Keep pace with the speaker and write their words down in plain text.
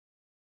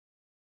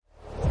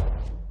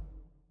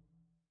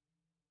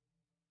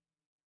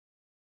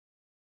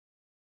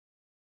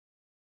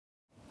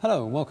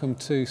Hello and welcome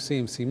to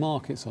CMC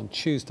Markets on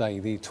Tuesday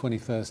the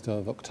 21st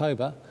of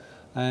October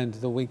and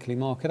the weekly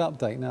market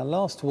update. Now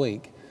last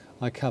week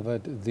I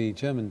covered the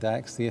German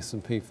DAX, the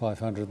S&P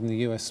 500 and the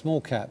US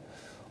small cap.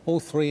 All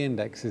three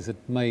indexes had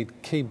made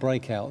key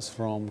breakouts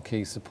from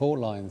key support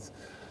lines.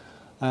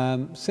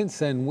 Since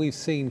then we've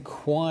seen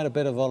quite a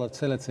bit of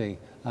volatility,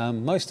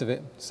 most of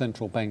it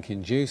central bank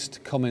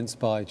induced. Comments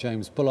by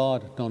James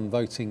Bullard,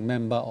 non-voting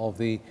member of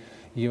the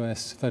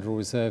US Federal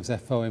Reserve's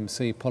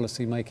FOMC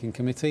Policy Making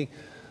Committee,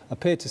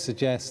 appeared to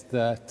suggest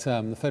that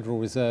the Federal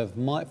Reserve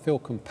might feel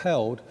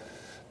compelled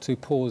to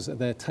pause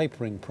their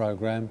tapering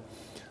program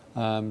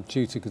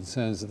due to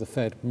concerns that the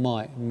Fed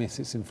might miss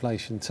its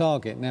inflation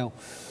target. Now,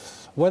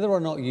 whether or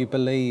not you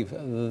believe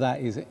that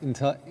is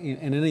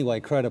in any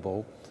way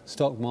credible,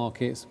 stock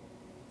markets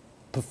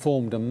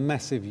performed a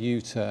massive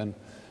U-turn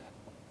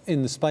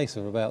in the space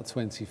of about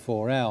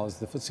 24 hours.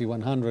 The FTSE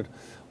 100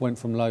 went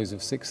from lows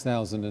of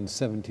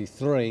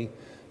 6,073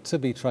 to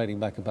be trading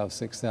back above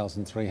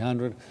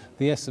 6,300.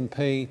 The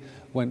S&P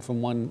went from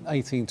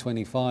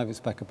 1825, it's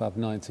back above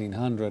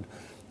 1900.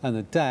 And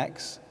the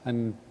DAX,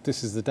 and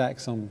this is the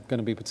DAX I'm going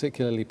to be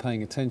particularly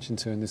paying attention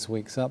to in this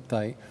week's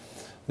update,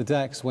 the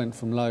DAX went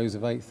from lows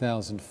of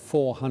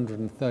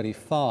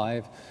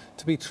 8,435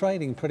 to be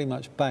trading pretty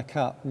much back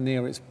up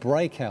near its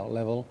breakout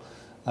level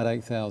at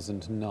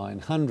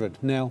 8,900.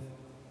 Now,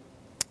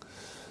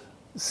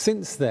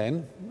 since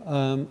then,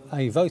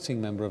 a voting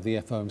member of the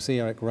FOMC,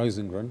 Eric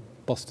Rosengren,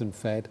 Boston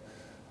Fed,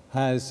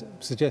 has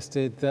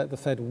suggested that the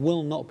Fed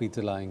will not be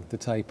delaying the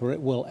taper. It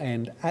will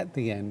end at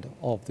the end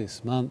of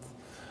this month.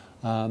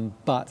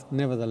 But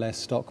nevertheless,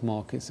 stock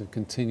markets have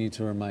continued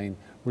to remain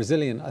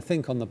resilient, I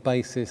think on the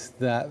basis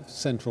that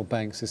central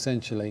banks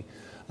essentially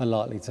are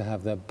likely to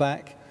have their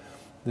back.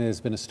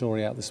 There's been a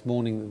story out this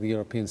morning that the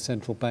European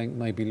Central Bank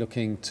may be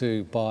looking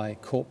to buy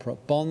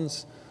corporate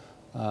bonds,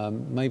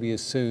 maybe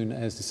as soon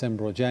as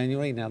December or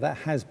January. Now that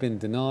has been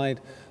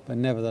denied, but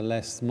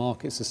nevertheless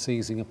markets are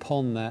seizing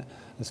upon that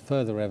as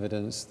further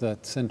evidence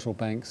that central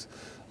banks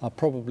are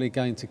probably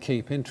going to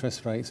keep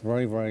interest rates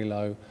very, very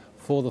low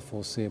for the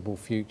foreseeable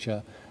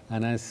future,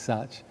 and as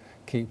such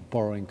keep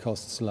borrowing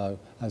costs low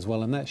as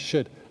well, and that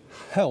should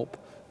help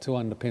to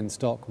underpin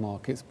stock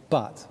markets.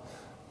 But,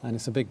 and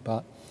it's a big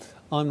but,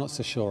 I'm not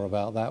so sure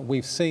about that.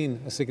 We've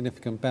seen a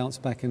significant bounce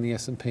back in the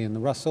S&P and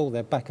the Russell.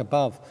 They're back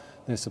above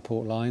their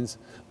support lines,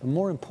 but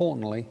more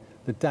importantly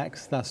the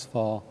DAX thus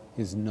far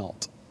is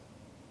not.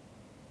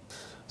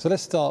 So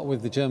let's start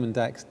with the German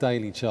DAX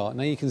daily chart.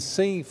 Now you can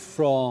see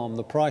from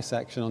the price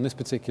action on this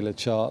particular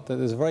chart that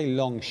there's a very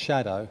long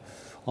shadow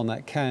on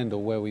that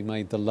candle where we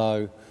made the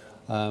low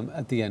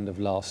at the end of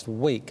last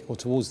week, or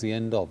towards the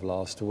end of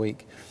last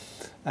week.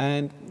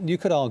 And you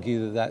could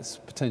argue that that's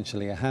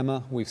potentially a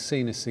hammer. We've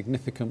seen a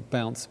significant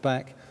bounce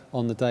back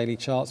on the daily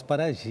charts, but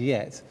as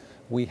yet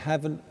we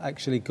haven't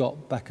actually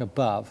got back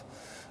above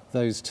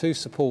those two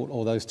support,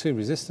 or those two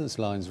resistance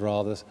lines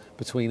rather,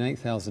 between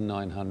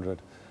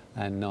 8,900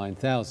 and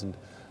 9,000.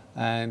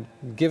 And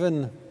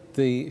given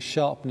the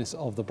sharpness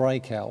of the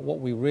breakout, what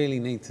we really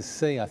need to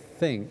see, I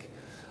think,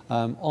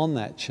 on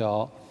that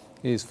chart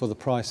is for the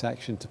price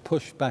action to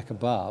push back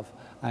above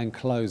and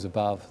close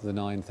above the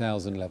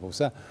 9,000 level.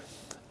 So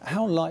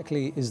how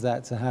likely is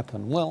that to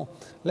happen? Well,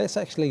 let's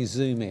actually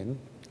zoom in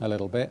a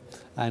little bit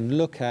and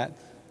look at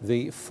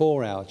the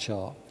 4-hour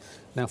chart.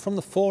 Now from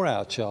the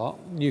 4-hour chart,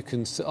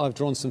 I've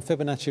drawn some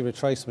Fibonacci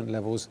retracement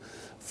levels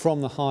from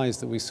the highs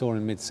that we saw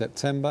in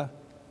mid-September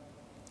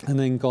and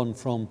then gone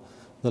from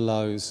the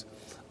lows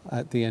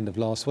at the end of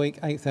last week.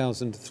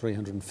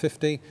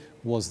 8,350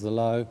 was the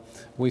low.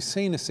 We've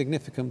seen a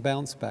significant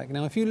bounce back.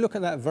 Now if you look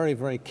at that very,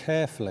 very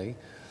carefully,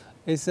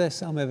 is there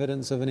some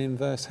evidence of an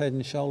inverse head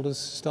and shoulders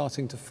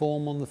starting to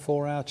form on the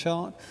 4-hour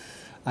chart?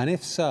 And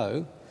if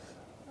so,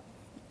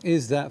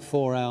 is that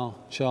 4-hour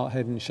chart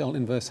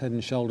inverse head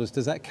and shoulders,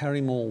 does that carry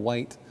more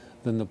weight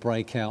than the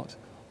breakout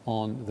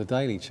on the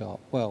daily chart?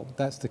 Well,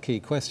 that's the key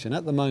question.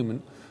 At the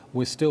moment,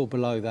 we're still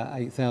below that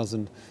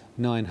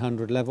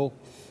 8,900 level.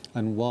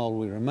 And while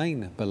we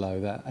remain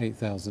below that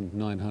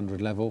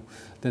 8,900 level,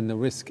 then the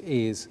risk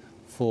is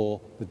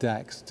for the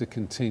DAX to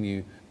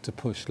continue to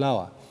push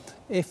lower.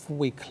 If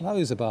we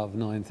close above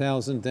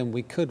 9,000, then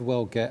we could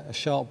well get a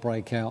sharp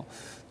breakout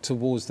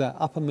towards that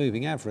upper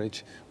moving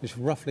average, which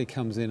roughly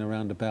comes in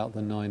around about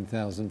the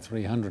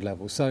 9,300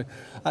 level. So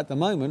at the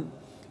moment,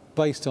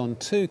 based on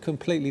two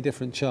completely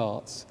different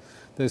charts,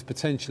 there's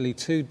potentially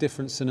two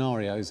different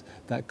scenarios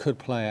that could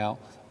play out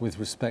with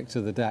respect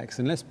to the DAX.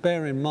 And let's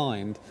bear in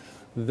mind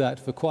that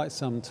for quite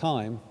some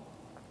time,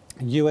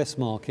 US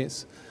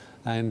markets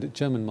and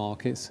German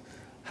markets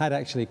had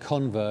actually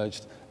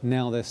converged.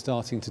 Now they're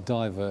starting to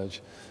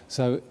diverge.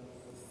 So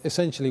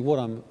essentially what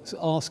I'm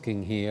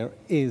asking here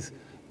is,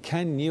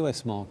 can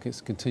US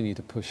markets continue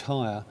to push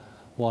higher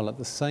while at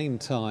the same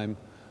time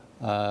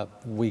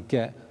we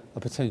get a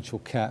potential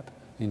cap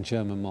in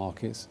German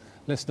markets?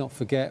 Let's not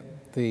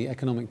forget the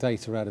economic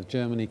data out of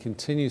Germany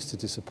continues to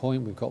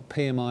disappoint. We've got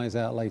PMIs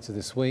out later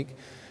this week.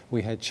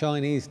 We had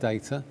Chinese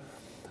data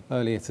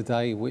earlier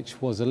today,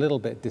 which was a little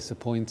bit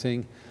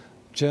disappointing.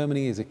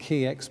 Germany is a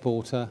key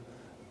exporter.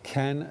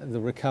 Can the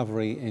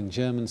recovery in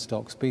German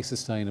stocks be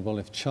sustainable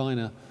if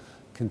China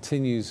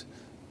continues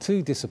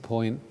to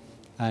disappoint,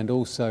 and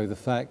also the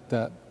fact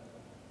that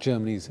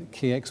Germany's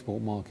key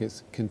export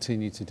markets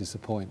continue to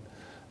disappoint?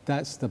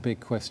 That's the big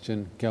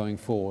question going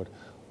forward.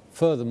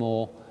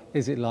 Furthermore,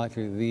 is it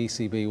likely that the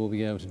ECB will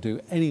be able to do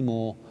any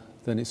more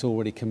than it's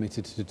already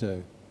committed to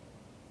do?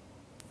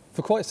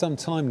 For quite some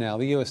time now,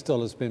 the US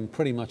dollar has been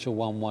pretty much a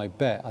one-way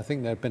bet. I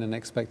think there had been an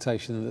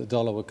expectation that the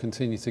dollar would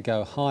continue to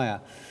go higher.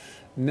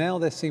 Now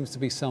there seems to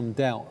be some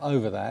doubt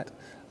over that,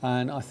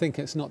 and I think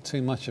it's not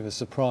too much of a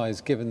surprise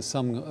given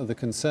some of the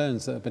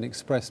concerns that have been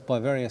expressed by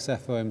various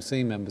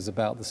FOMC members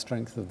about the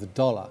strength of the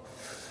dollar.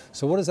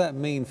 So what does that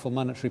mean for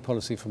monetary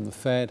policy from the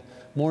Fed?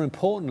 More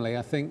importantly,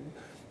 I think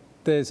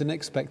there's an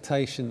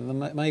expectation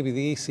that maybe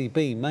the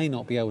ECB may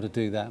not be able to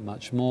do that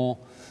much more.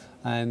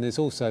 And there's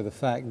also the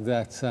fact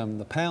that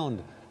the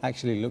pound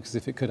actually looks as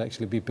if it could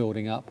actually be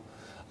building up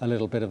a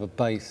little bit of a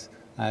base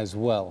as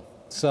well.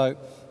 So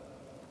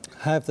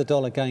have the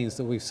dollar gains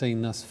that we've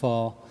seen thus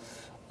far,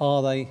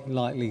 are they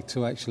likely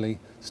to actually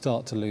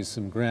start to lose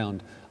some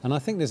ground? And I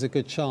think there's a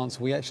good chance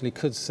we actually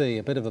could see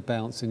a bit of a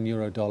bounce in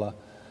euro dollar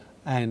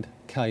and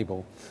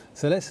cable.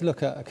 So let's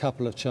look at a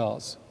couple of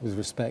charts with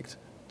respect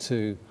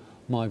to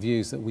my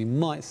views that we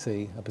might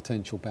see a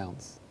potential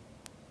bounce.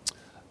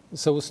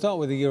 So we'll start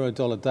with the euro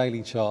dollar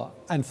daily chart,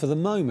 and for the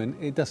moment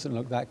it doesn't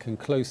look that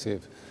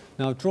conclusive.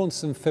 Now I've drawn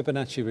some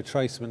Fibonacci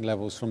retracement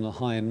levels from the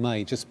high in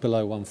May, just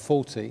below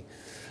 140,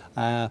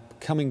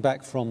 coming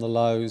back from the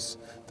lows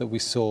that we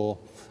saw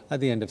at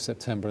the end of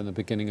September and the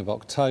beginning of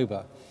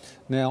October.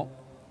 Now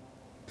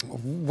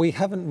we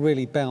haven't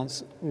really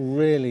bounced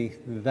really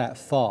that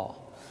far,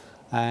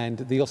 and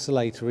the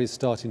oscillator is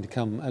starting to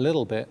come a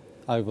little bit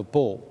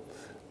overbought.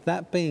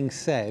 That being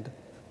said,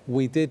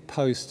 we did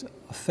post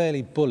a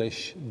fairly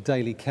bullish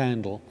daily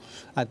candle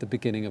at the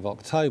beginning of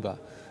October.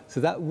 So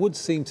that would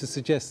seem to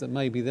suggest that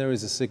maybe there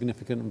is a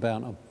significant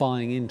amount of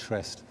buying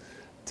interest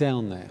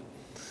down there.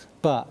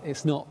 But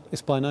it's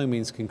by no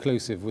means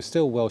conclusive. We're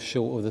still well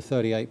short of the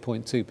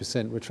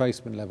 38.2%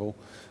 retracement level,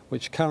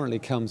 which currently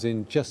comes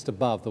in just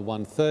above the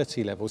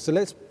 130 level. So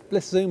let's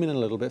zoom in a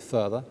little bit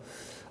further,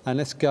 and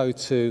let's go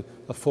to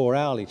a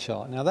 4-hourly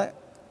chart. Now that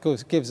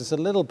gives us a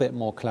little bit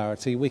more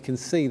clarity. We can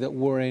see that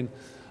we're in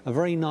a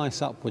very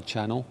nice upward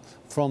channel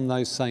from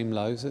those same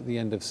lows at the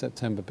end of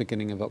September,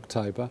 beginning of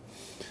October.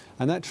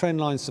 And that trend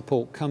line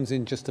support comes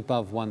in just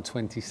above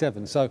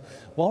 127. So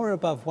while we're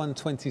above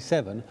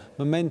 127,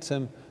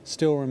 momentum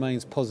still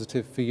remains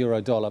positive for euro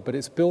dollar, but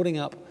it's building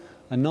up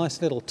a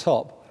nice little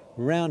top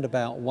round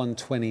about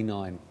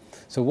 129.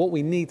 So what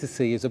we need to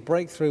see is a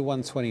breakthrough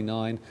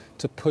 129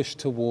 to push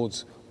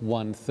towards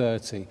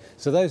 130.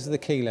 So those are the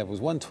key levels: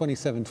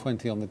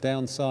 127.20 on the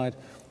downside,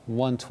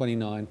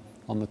 129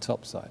 on the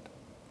top side.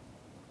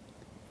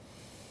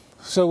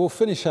 So we'll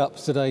finish up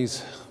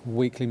today's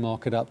weekly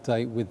market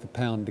update with the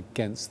pound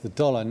against the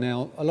dollar.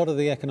 Now, a lot of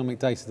the economic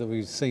data that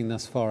we've seen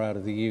thus far out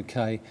of the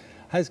UK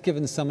has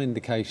given some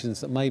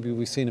indications that maybe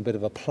we've seen a bit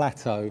of a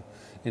plateau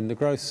in the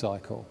growth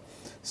cycle.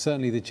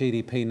 Certainly the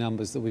GDP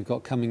numbers that we've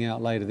got coming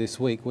out later this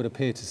week would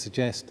appear to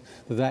suggest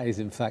that that is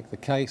in fact the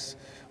case.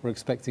 We're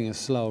expecting a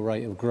slower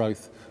rate of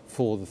growth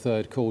for the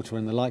third quarter,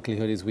 and the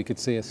likelihood is we could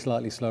see a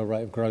slightly slower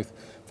rate of growth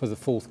for the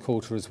fourth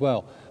quarter as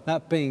well.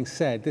 That being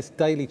said, this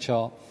daily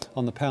chart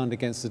on the pound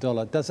against the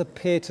dollar does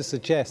appear to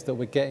suggest that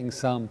we're getting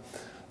some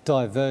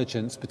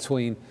divergence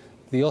between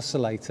the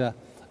oscillator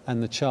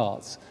and the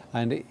charts,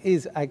 and it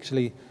is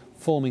actually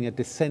forming a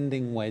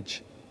descending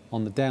wedge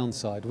on the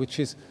downside, which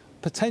is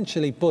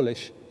potentially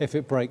bullish if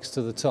it breaks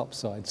to the top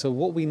side. So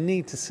what we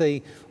need to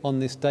see on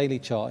this daily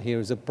chart here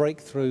is a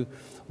breakthrough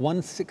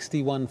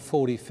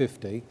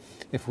 161.40.50.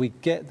 If we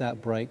get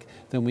that break,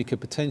 then we could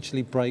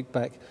potentially break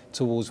back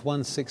towards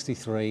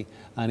 163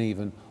 and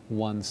even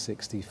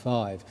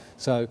 165.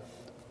 So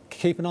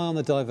keep an eye on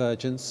the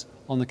divergence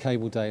on the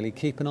cable daily,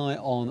 keep an eye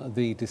on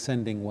the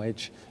descending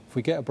wedge. If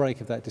we get a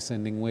break of that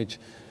descending wedge,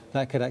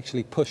 that could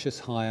actually push us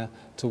higher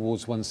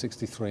towards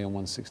 163 and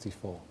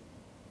 164.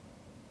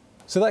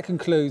 So that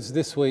concludes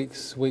this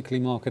week's weekly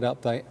market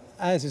update.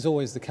 As is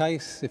always the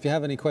case, if you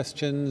have any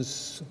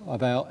questions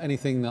about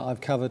anything that I've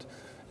covered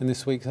in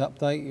this week's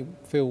update, you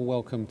feel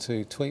welcome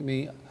to tweet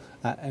me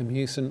at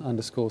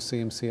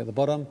mhewson_CMC at the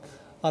bottom.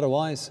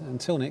 Otherwise,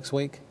 until next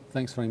week,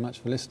 thanks very much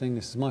for listening.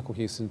 This is Michael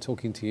Hewson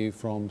talking to you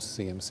from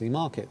CMC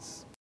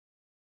Markets.